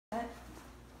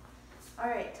All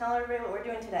right, tell everybody what we're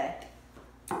doing today.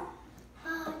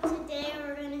 Today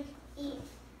we're gonna eat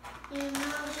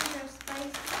tamales or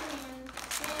spicy and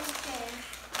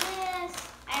yes,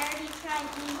 I already tried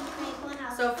to make one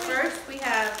out. So first we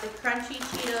have the Crunchy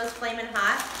Cheetos Flamin'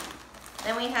 Hot.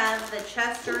 Then we have the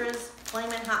Chester's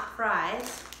Flamin' Hot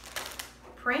Fries.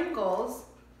 Pringles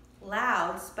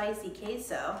Loud Spicy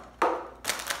Queso.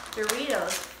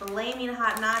 Doritos Flamin'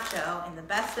 Hot Nacho. And the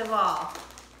best of all,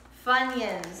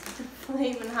 Funyuns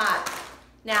Flamin' Hot.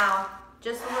 Now,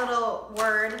 just a little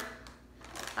word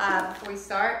before we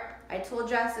start. I told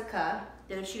Jessica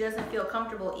that if she doesn't feel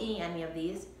comfortable eating any of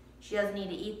these, she doesn't need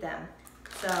to eat them.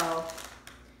 So,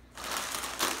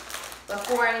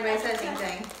 before anybody says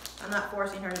anything, I'm not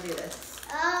forcing her to do this.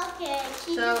 Okay,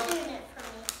 she's just doing it for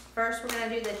me. First, we're gonna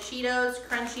do the Cheetos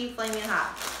Crunchy Flamin'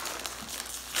 Hot.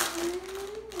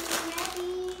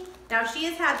 Ready? Now, she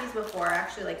has had these before,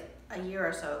 actually like a year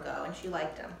or so ago, and she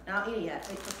liked them. Not eat it yet.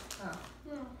 Wait, oh.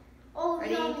 No. Oh,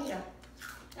 Ready? yummy. Yeah.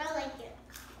 I like it.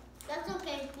 That's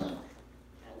okay, me.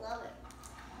 I love it.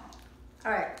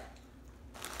 All right.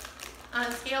 On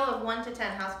a scale of 1 to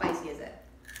 10, how spicy is it?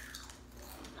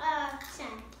 10.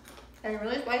 Is it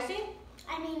really spicy?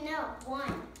 I mean, no,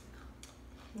 1.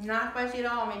 Not spicy at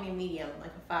all, maybe medium,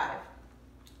 like a 5.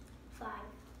 5.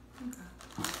 Okay.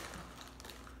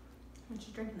 And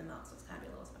she's drinking the milk, so it's gotta be a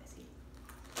little spicy.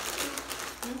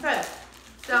 Okay,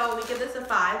 so we give this a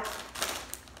 5.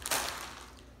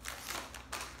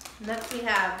 Next we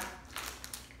have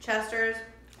Chester's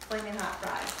Flamin' Hot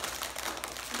Fries.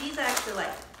 These I actually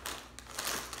like.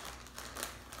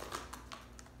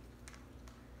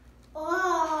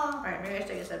 Oh. All right, maybe I should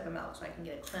take a sip of milk so I can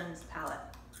get a cleansed palate.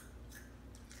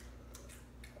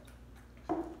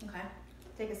 Okay,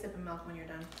 take a sip of milk when you're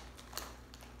done.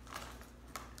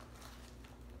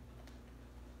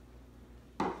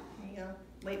 There you go.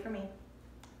 Wait for me.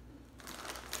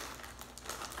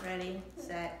 Ready,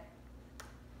 set.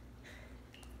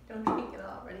 Don't drink it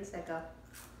all. Ready, set, go.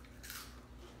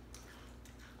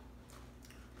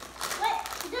 What?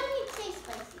 It doesn't taste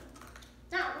spicy.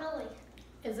 Not really.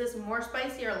 Is this more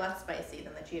spicy or less spicy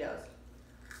than the Cheetos?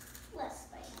 Less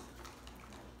spicy.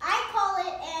 I call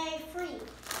it a 3.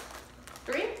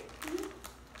 3? Mm-hmm.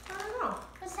 I don't know.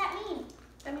 What's that mean?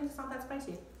 That means it's not that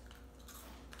spicy.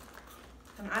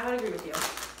 And I would agree with you.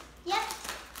 Yep.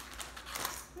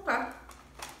 Okay.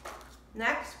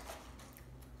 Next.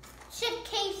 Chip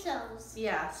quesos.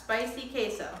 Yeah, spicy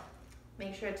queso.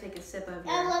 Make sure to take a sip of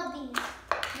your... I love these.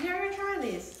 You never even tried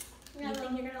these. No. You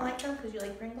think you're gonna like them because you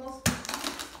like Pringles?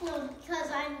 No, because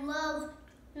I love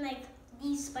like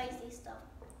these spicy stuff.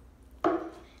 I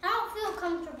don't feel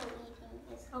comfortable eating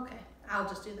this. Okay, I'll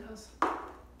just do those.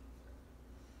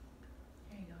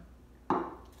 Here you go.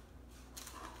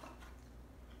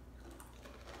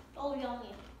 Oh,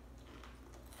 yummy.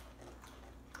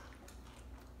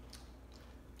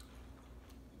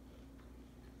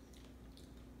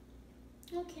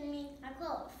 Look at me. I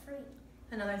call it free.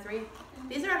 Another 3.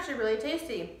 These are actually really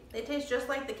tasty. They taste just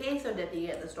like the queso dip that you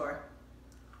get at the store.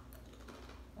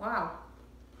 Wow.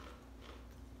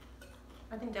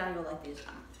 I think Daddy will like these.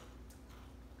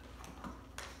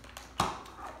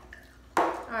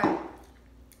 Alright.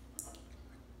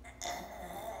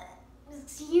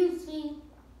 Excuse me.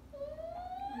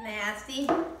 Nasty.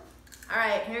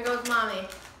 Alright, here goes Mommy.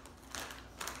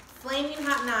 Flaming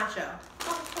Hot Nacho.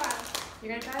 I'll try.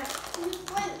 You're gonna try it?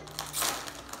 Wait.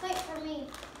 Wait for me.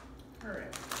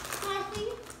 Alright. Can I see?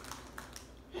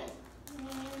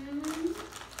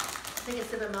 Take a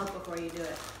sip of milk before you do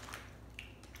it.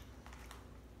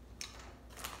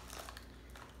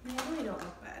 They really don't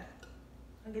look bad.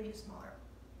 I'll give you smaller.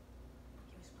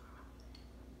 Give you a smaller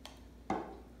one.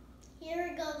 Here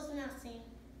it goes nothing.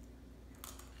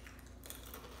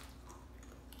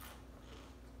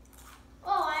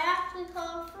 Oh, I actually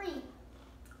call it free.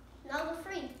 Another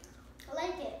free. I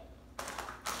like it.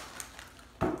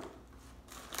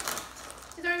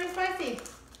 These aren't even spicy.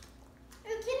 Are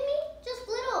you kidding me? Just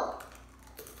little.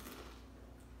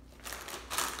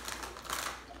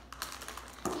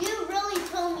 You really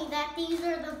told me that these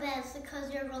are the best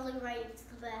because you're really right. It's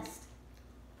the best.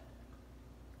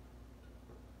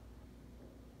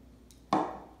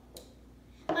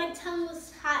 My tongue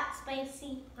was hot,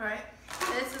 spicy. Alright.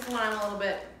 This is one I'm a little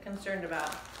bit concerned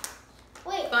about.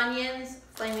 Wait. Funyuns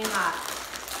Flaming Hot.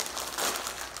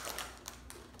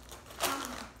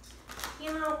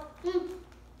 You know,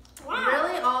 Wow.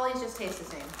 really all these just taste the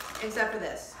same. Except for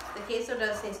this. The queso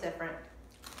does taste different.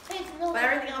 It's really But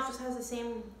everything else just has the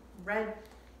same red.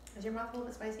 Is your mouth a little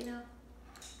bit spicy now?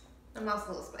 My mouth's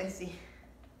a little spicy.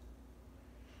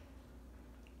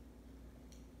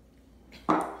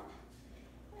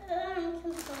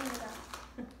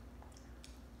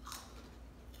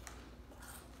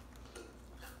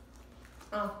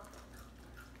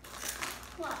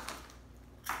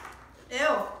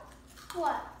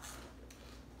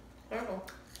 Careful.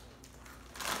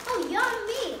 Oh,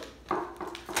 yummy!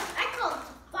 I called it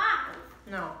 5.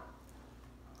 No.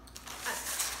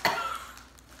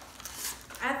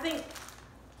 I think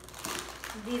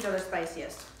these are the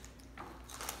spiciest.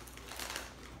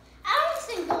 I don't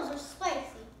think those are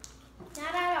spicy.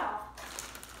 Not at all.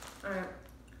 Alright.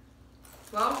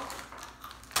 Well,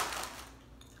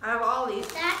 out of all these,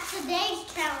 That's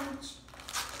today's challenge.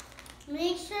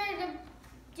 Make sure to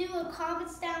do a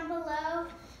comments down below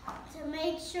to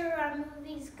make sure our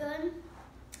movie's good.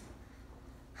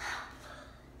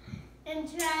 And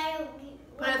try.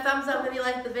 put a thumbs up if you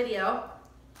like the video.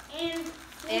 And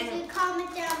leave a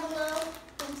comment down below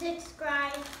and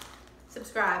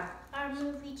subscribe our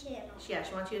movie channel. Yeah,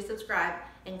 she wants you to subscribe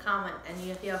and comment, and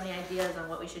if you have any ideas on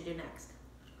what we should do next.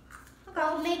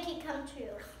 I'll make it come true.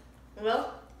 We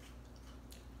will?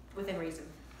 Within reason.